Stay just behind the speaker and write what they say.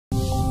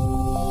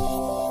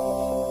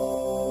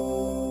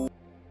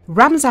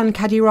Ramzan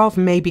Kadyrov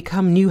may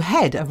become new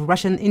head of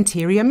Russian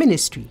Interior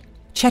Ministry.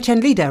 Chechen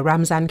leader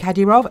Ramzan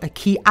Kadyrov, a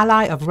key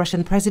ally of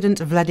Russian President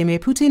Vladimir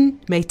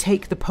Putin, may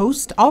take the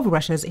post of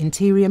Russia's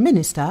Interior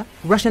Minister,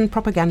 Russian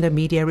propaganda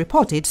media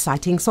reported,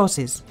 citing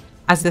sources.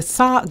 As the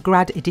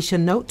Tsargrad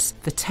edition notes,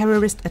 the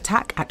terrorist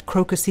attack at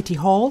Crocus City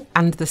Hall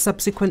and the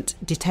subsequent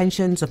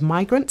detentions of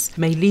migrants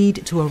may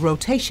lead to a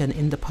rotation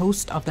in the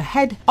post of the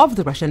head of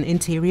the Russian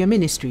Interior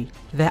Ministry.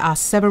 There are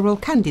several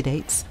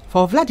candidates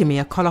for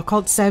Vladimir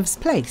Kolokoltsev's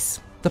place.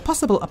 The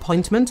possible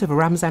appointment of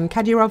Ramzan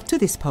Kadyrov to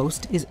this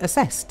post is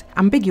assessed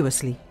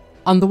ambiguously.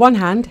 On the one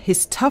hand,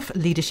 his tough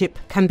leadership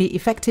can be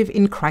effective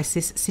in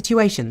crisis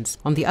situations.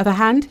 On the other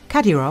hand,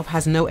 Kadyrov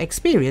has no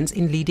experience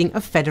in leading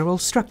a federal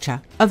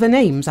structure. Other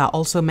names are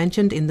also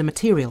mentioned in the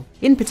material.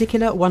 In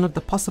particular, one of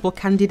the possible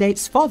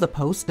candidates for the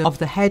post of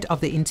the head of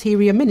the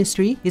Interior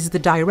Ministry is the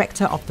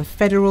director of the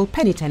Federal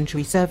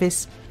Penitentiary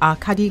Service,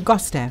 Arkady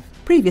Gostev.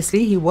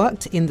 Previously, he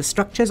worked in the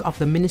structures of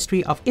the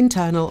Ministry of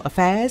Internal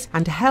Affairs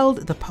and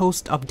held the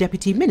post of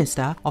Deputy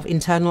Minister of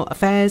Internal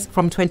Affairs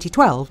from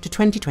 2012 to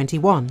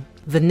 2021.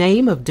 The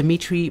name of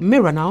Dmitry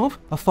Mironov,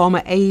 a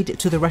former aide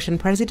to the Russian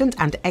president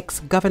and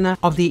ex-governor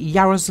of the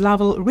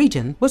Yaroslavl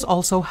region, was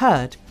also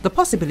heard. The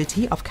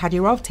possibility of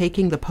Kadyrov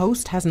taking the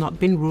post has not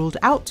been ruled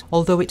out,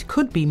 although it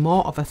could be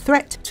more of a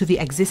threat to the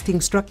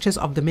existing structures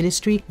of the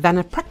ministry than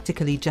a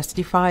practically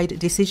justified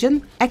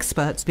decision,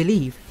 experts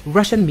believe,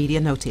 Russian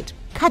media noted.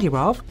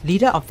 Kadyrov,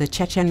 leader of the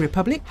Chechen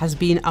Republic, has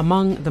been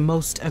among the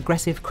most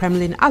aggressive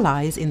Kremlin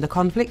allies in the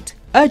conflict,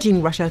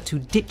 urging Russia to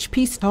ditch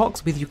peace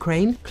talks with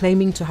Ukraine,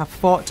 claiming to have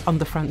fought on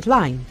the front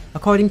line.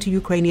 According to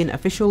Ukrainian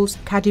officials,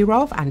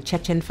 Kadyrov and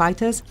Chechen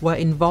fighters were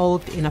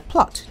involved in a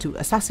plot to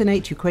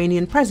assassinate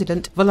Ukrainian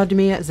President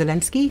Volodymyr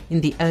Zelenski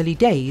in the early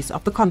days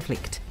of the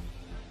conflict.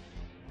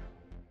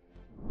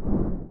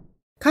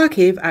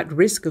 Kharkiv at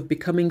risk of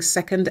becoming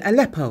second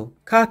Aleppo.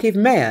 Kharkiv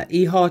Mayor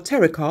Ihor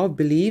Terekhov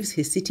believes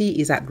his city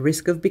is at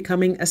risk of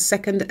becoming a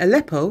second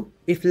Aleppo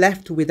if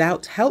left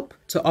without help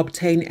to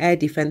obtain air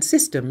defense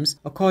systems,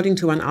 according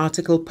to an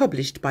article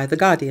published by The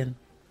Guardian.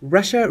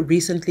 Russia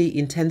recently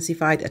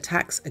intensified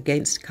attacks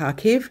against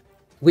Kharkiv,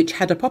 which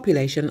had a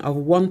population of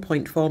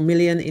 1.4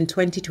 million in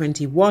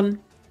 2021,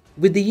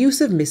 with the use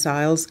of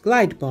missiles,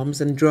 glide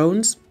bombs and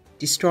drones,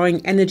 destroying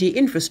energy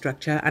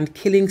infrastructure and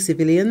killing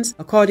civilians,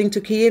 according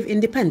to Kyiv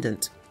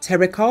Independent.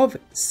 Terekhov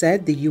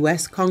said the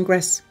US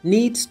Congress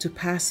needs to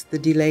pass the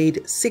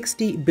delayed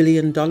 $60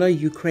 billion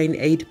Ukraine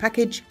aid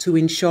package to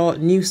ensure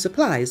new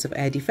supplies of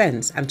air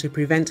defense and to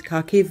prevent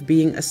Kharkiv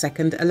being a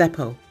second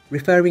Aleppo,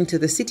 referring to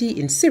the city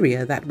in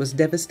Syria that was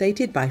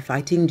devastated by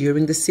fighting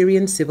during the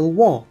Syrian civil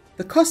war.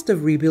 The cost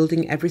of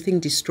rebuilding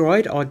everything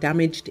destroyed or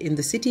damaged in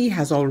the city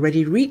has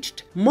already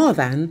reached more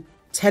than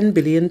 $10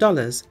 billion,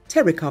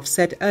 Terekhov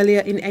said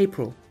earlier in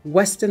April.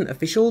 Western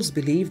officials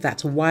believe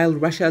that while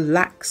Russia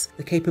lacks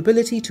the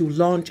capability to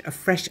launch a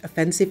fresh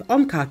offensive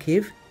on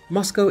Kharkiv,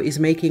 Moscow is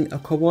making a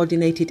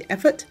coordinated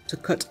effort to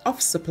cut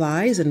off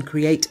supplies and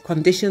create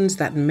conditions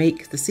that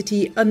make the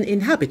city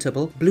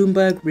uninhabitable,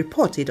 Bloomberg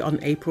reported on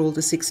April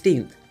the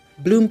 16th.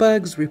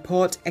 Bloomberg's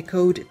report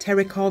echoed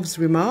Terekhov's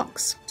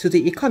remarks to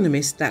The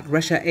Economist that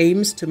Russia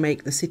aims to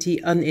make the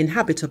city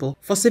uninhabitable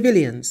for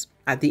civilians.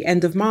 At the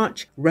end of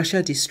March,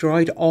 Russia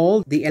destroyed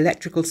all the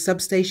electrical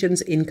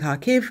substations in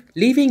Kharkiv,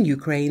 leaving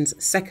Ukraine's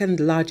second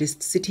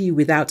largest city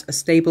without a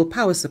stable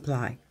power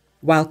supply.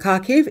 While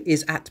Kharkiv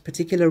is at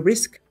particular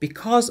risk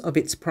because of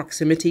its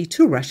proximity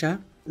to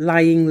Russia,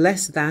 lying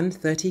less than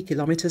 30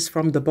 kilometers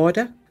from the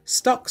border,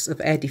 stocks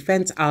of air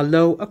defense are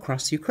low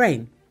across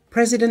Ukraine.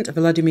 President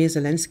Volodymyr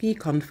Zelenski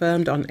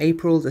confirmed on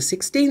April the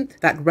 16th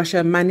that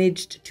Russia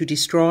managed to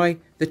destroy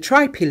the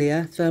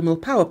Tripilya thermal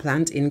power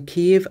plant in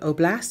Kyiv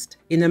Oblast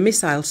in a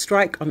missile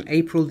strike on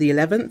April the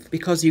 11th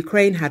because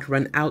Ukraine had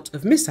run out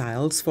of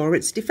missiles for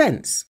its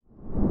defense.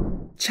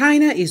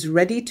 China is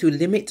ready to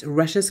limit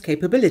Russia's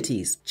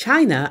capabilities.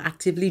 China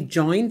actively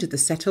joined the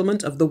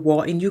settlement of the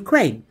war in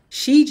Ukraine.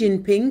 Xi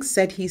Jinping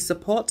said he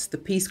supports the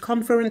peace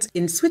conference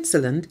in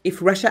Switzerland if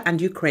Russia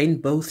and Ukraine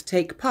both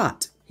take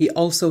part. He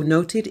also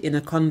noted in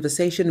a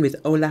conversation with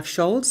Olaf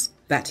Scholz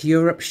that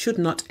Europe should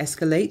not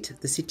escalate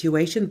the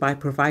situation by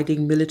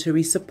providing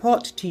military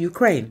support to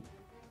Ukraine.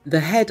 The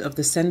head of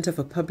the Center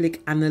for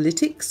Public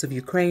Analytics of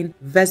Ukraine,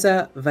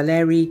 Vesa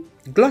Valery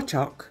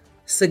Glochok,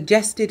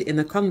 suggested in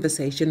a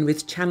conversation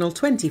with Channel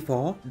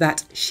 24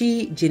 that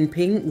Xi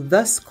Jinping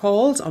thus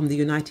calls on the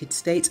United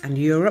States and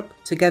Europe,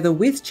 together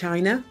with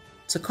China,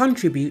 to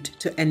contribute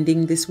to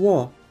ending this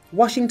war.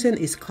 Washington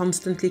is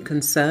constantly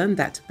concerned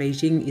that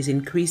Beijing is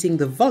increasing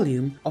the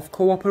volume of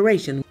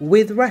cooperation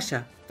with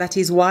Russia. That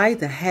is why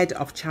the head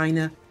of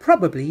China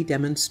probably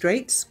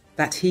demonstrates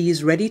that he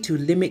is ready to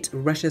limit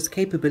Russia's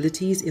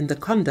capabilities in the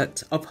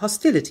conduct of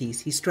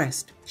hostilities, he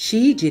stressed.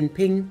 Xi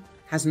Jinping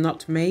has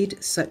not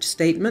made such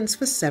statements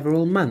for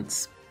several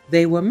months.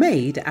 They were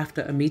made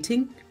after a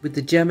meeting with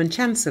the German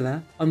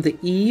Chancellor on the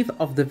eve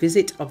of the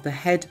visit of the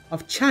head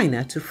of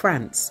China to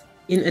France.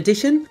 In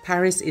addition,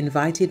 Paris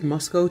invited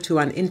Moscow to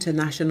an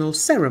international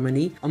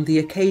ceremony on the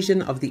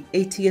occasion of the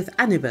 80th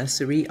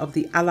anniversary of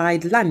the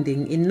Allied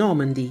landing in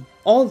Normandy.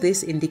 All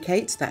this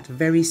indicates that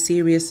very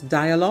serious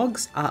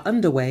dialogues are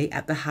underway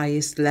at the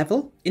highest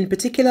level, in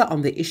particular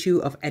on the issue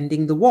of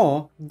ending the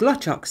war,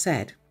 Glotchok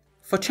said.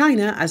 For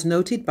China, as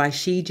noted by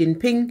Xi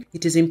Jinping,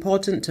 it is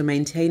important to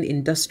maintain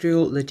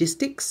industrial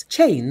logistics,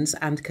 chains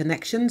and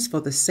connections for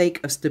the sake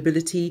of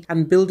stability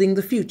and building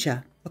the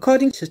future.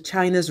 According to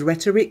China's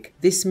rhetoric,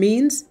 this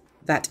means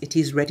that it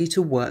is ready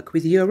to work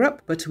with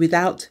Europe, but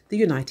without the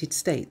United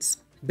States.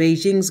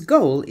 Beijing's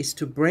goal is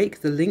to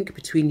break the link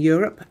between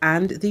Europe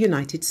and the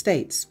United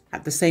States.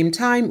 At the same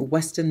time,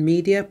 Western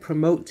media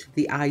promote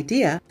the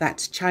idea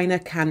that China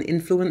can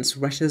influence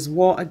Russia's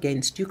war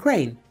against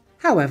Ukraine.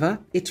 However,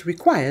 it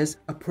requires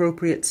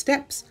appropriate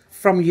steps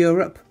from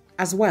Europe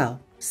as well.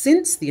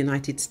 Since the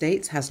United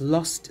States has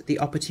lost the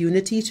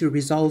opportunity to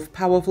resolve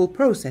powerful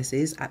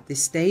processes at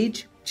this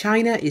stage,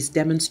 China is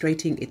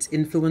demonstrating its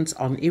influence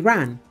on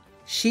Iran.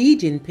 Xi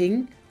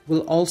Jinping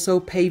will also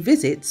pay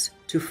visits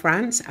to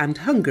France and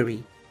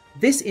Hungary.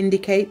 This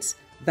indicates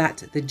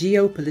that the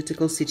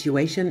geopolitical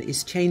situation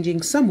is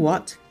changing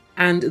somewhat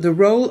and the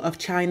role of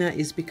China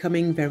is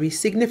becoming very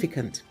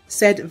significant,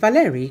 said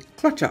Valery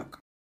Klochok,